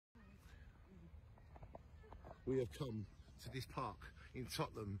we have come to this park in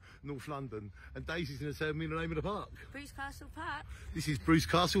Tottenham, North London, and Daisy's going to tell me the name of the park. Bruce Castle Park. This is Bruce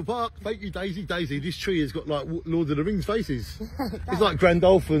Castle Park. Thank you, Daisy. Daisy, this tree has got like Lord of the Rings faces. It's like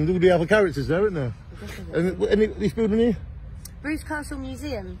Grandolph and all the other characters there, isn't there? And this building here? Bruce Castle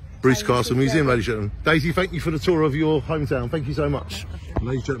Museum. Bruce Castle Museum, ladies and gentlemen. Daisy, thank you for the tour of your hometown. Thank you so much.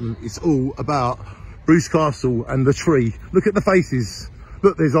 Ladies and gentlemen, it's all about Bruce Castle and the tree. Look at the faces.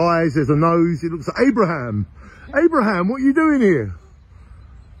 Look, there's eyes, there's a nose. It looks like Abraham. Abraham, what are you doing here?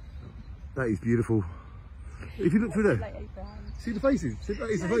 That is beautiful. If you look through there, like see the faces? See, that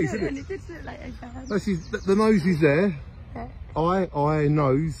is the face, isn't it? It did look like Abraham. The nose is there. Eye,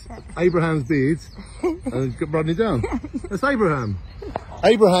 nose, Abraham's beard, and running down. That's Abraham.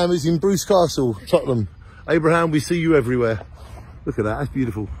 Abraham is in Bruce Castle, Tottenham. Abraham, we see you everywhere. Look at that, that's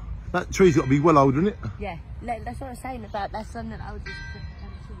beautiful. That tree's got to be well old, isn't it? Yeah, that's what I was saying about that son that I was just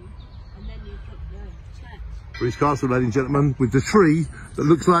and then you put the church. Bruce Castle, ladies and gentlemen, with the tree that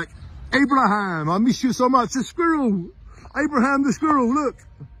looks like Abraham. I miss you so much. The squirrel. Abraham the squirrel, look.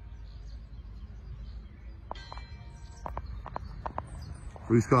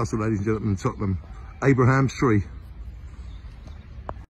 Bruce Castle, ladies and gentlemen, Tottenham. Abraham's tree.